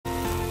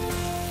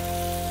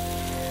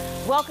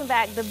Welcome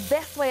back. The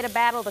best way to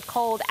battle the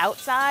cold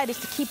outside is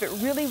to keep it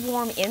really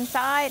warm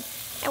inside.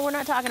 And we're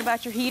not talking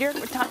about your heater.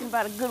 We're talking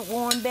about a good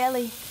warm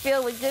belly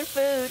filled with good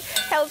food.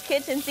 Hell's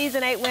Kitchen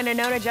Season 8 winner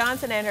Nona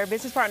Johnson and her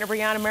business partner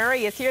Brianna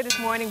Murray is here this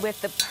morning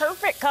with the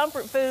perfect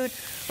comfort food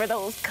for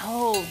those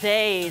cold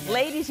days.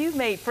 Ladies, you've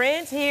made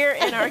friends here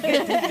in our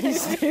Good Day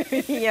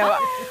studio.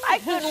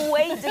 I couldn't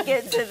wait to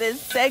get to this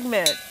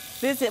segment.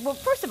 Well,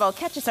 first of all,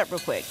 catch us up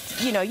real quick.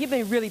 You know, you've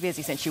been really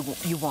busy since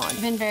you won.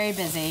 Been very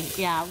busy.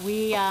 Yeah,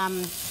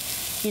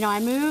 I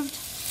moved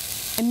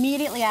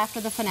immediately after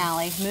the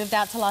finale, moved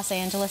out to Los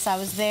Angeles. I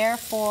was there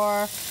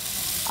for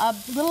a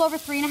little over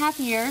 3.5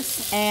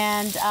 years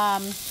and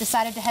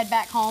decided to head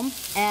back home,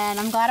 and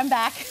I'm glad I'm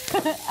back. So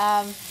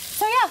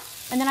yeah,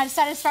 and then I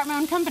decided to start my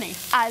own company.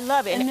 I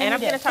love it, and I'm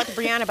going to talk to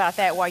Brianna about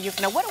that while you're...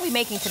 Now, what are we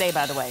making today,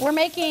 by the way? We're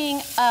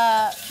making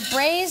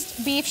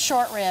braised beef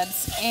short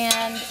ribs,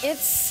 and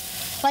it's,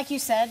 like you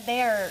said,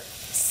 they are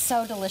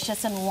so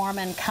delicious and warm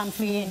and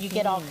comfy, and you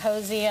get all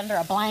cozy under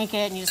a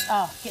blanket, and you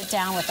just, get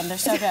down with them. They're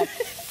so good.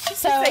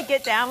 So say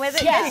get down with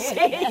it? Yes.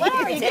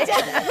 Whatever, you get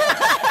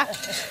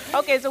down.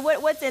 Okay, so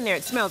what's in there?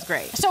 It smells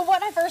great. So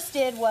what I first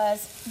did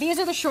was, these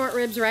are the short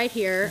ribs right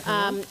here.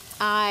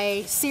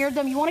 I seared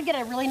them. You want to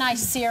get a really nice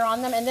sear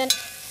on them, and then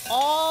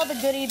all the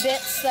goody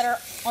bits that are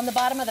on the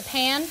bottom of the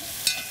pan,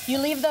 you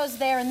leave those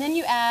there, and then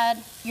you add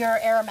your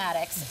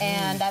aromatics,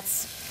 and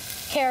that's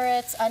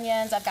carrots,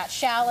 onions. I've got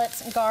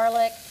shallots and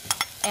garlic,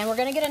 and we're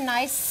going to get a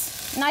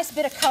nice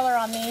bit of color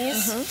on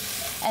these.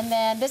 And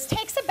then this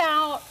takes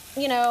about,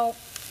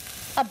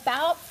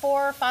 about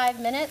 4 or 5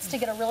 minutes to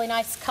get a really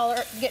nice color,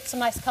 get some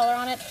nice color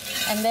on it,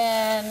 and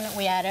then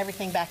we add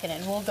everything back in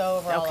it, and we'll go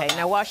over all of that.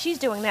 Now while she's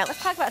doing that,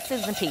 let's talk about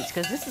Sizzling Peach,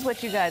 because this is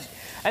what you guys,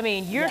 I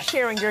mean, you're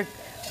sharing your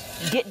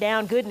get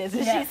down goodness,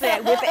 as she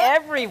said, with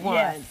everyone.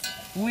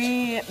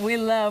 Yes. We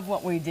love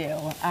what we do.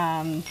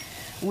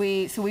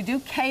 So we do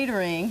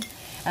catering,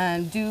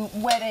 do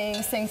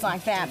weddings, things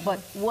like that, but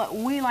what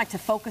we like to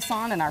focus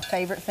on and our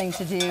favorite thing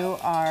to do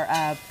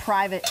are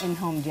private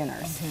in-home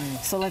dinners.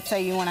 So let's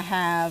say you want to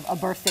have a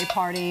birthday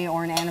party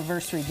or an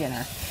anniversary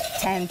dinner,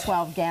 10,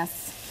 12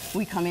 guests,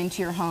 we come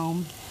into your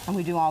home and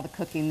we do all the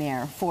cooking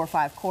there, 4 or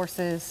 5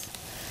 courses.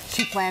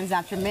 She plans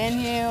out your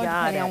menu,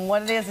 depending on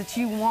what it is that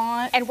you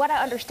want. And what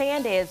I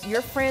understand is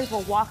your friends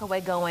will walk away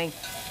going,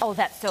 oh,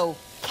 that's so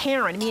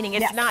Karen, meaning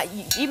it's not,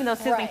 even though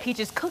Sizzling Peach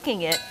is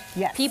cooking it,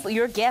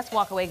 your guests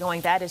walk away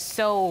going, that is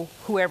so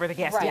whoever the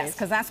guest is. Yes,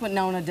 because that's what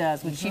Nona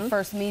does. When she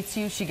first meets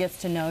you, she gets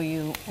to know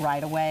you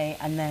right away,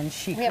 and then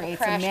she creates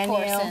a menu.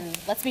 Course, and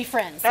let's be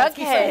friends.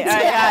 Okay,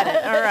 I got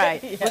it. All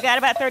right. We got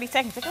about 30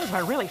 seconds. It goes by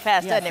really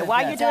fast, doesn't it?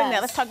 While you're doing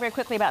that, let's talk very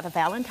quickly about the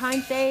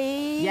Valentine's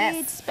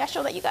Day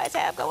special that you guys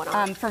have going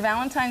on. For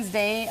Valentine's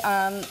Day,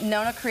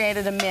 Nona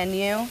created a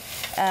menu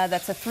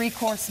that's a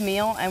 3-course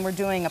meal, and we're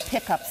doing a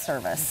pickup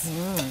service.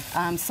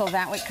 So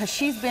that way, because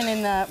she's been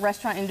in the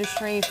restaurant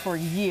industry for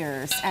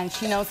years, and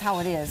she knows how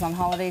it is on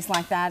holidays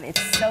like that.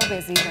 It's so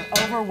busy, they're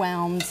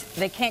overwhelmed,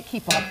 they can't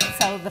keep up.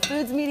 So the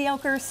food's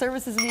mediocre,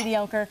 service is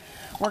mediocre.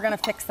 We're gonna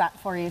fix that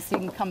for you so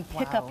you can come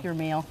pick up your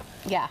meal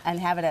and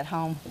have it at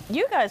home.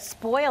 You guys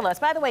spoil us.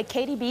 By the way,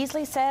 Katie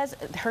Beasley says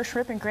her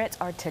shrimp and grits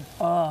are to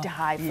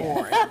die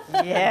for.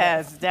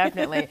 Yes,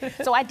 definitely.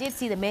 So I did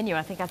see the menu.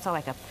 I think I saw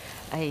like a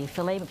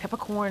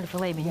peppercorn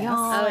filet mignon,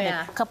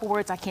 a couple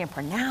words I can't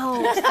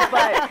pronounce,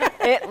 but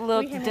it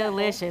looked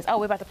delicious. Oh,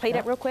 we're about to plate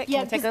it real quick.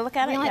 Can we take a look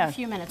at it? We only have a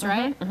few minutes,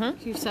 right? A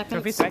few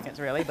seconds,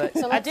 really, but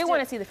I do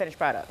want to see the finished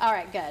product. All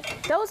right, good.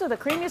 Those are the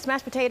creamiest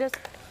mashed potatoes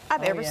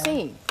I've ever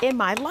seen in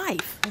my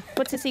life.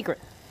 What's the secret?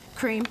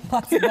 Cream.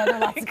 Lots of butter,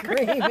 lots of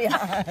cream.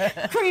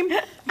 Cream.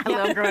 I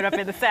love growing up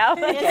in the South.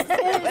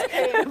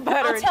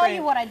 I'll tell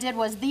you what I did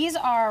was, these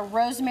are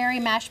rosemary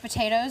mashed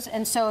potatoes,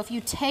 and so if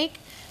you take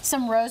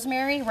some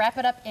rosemary, wrap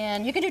it up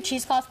in, you can do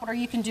cheesecloth, or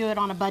you can do it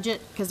on a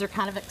budget because they're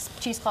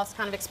cheesecloth's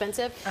kind of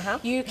expensive.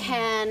 You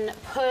can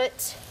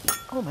put,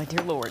 oh my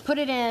dear Lord, put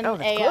it in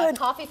a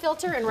coffee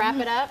filter and wrap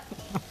it up.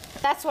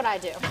 That's what I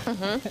do.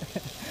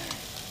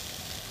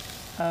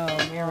 Oh,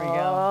 here we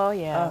go. Oh,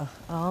 yeah.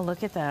 Oh,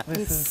 look at that. And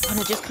it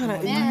just kind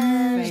of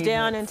oozes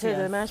down into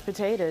the mashed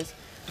potatoes.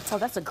 Oh,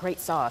 that's a great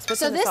sauce.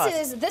 What's in the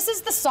sauce? This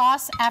is the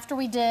sauce after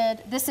we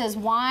did, this is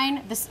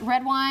wine, this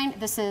red wine,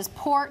 this is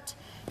port,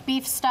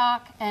 beef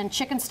stock, and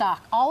chicken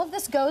stock. All of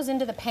this goes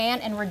into the pan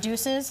and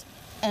reduces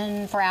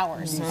for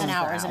hours and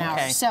hours and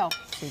hours. So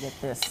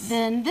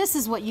then this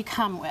is what you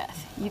come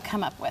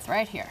up with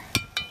right here.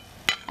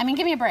 I mean,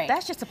 give me a break.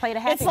 That's just a plate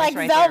of happiness. It's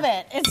like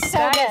velvet. It's so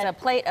good. That is a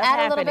plate of happiness.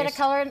 Add a little bit of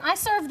color. And I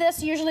serve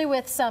this usually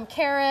with some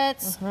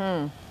carrots,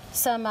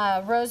 some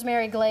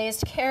rosemary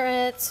glazed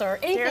carrots, or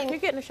anything. Derek, you're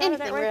getting a shot of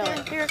that right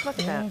there? Derek, look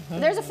at that.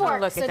 There's a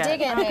fork, so dig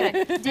in,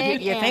 baby.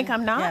 Dig in. You think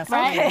I'm not? Yes,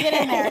 right? Get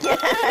in there.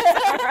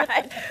 All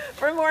right.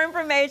 For more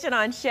information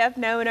on Chef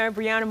Nona,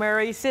 Brianna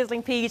Murray,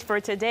 Sizzling Peach for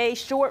today's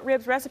short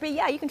ribs recipe,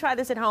 you can try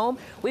this at home.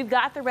 We've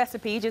got the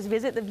recipe. Just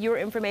visit the viewer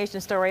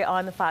information story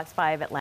on the Fox 5 Atlanta.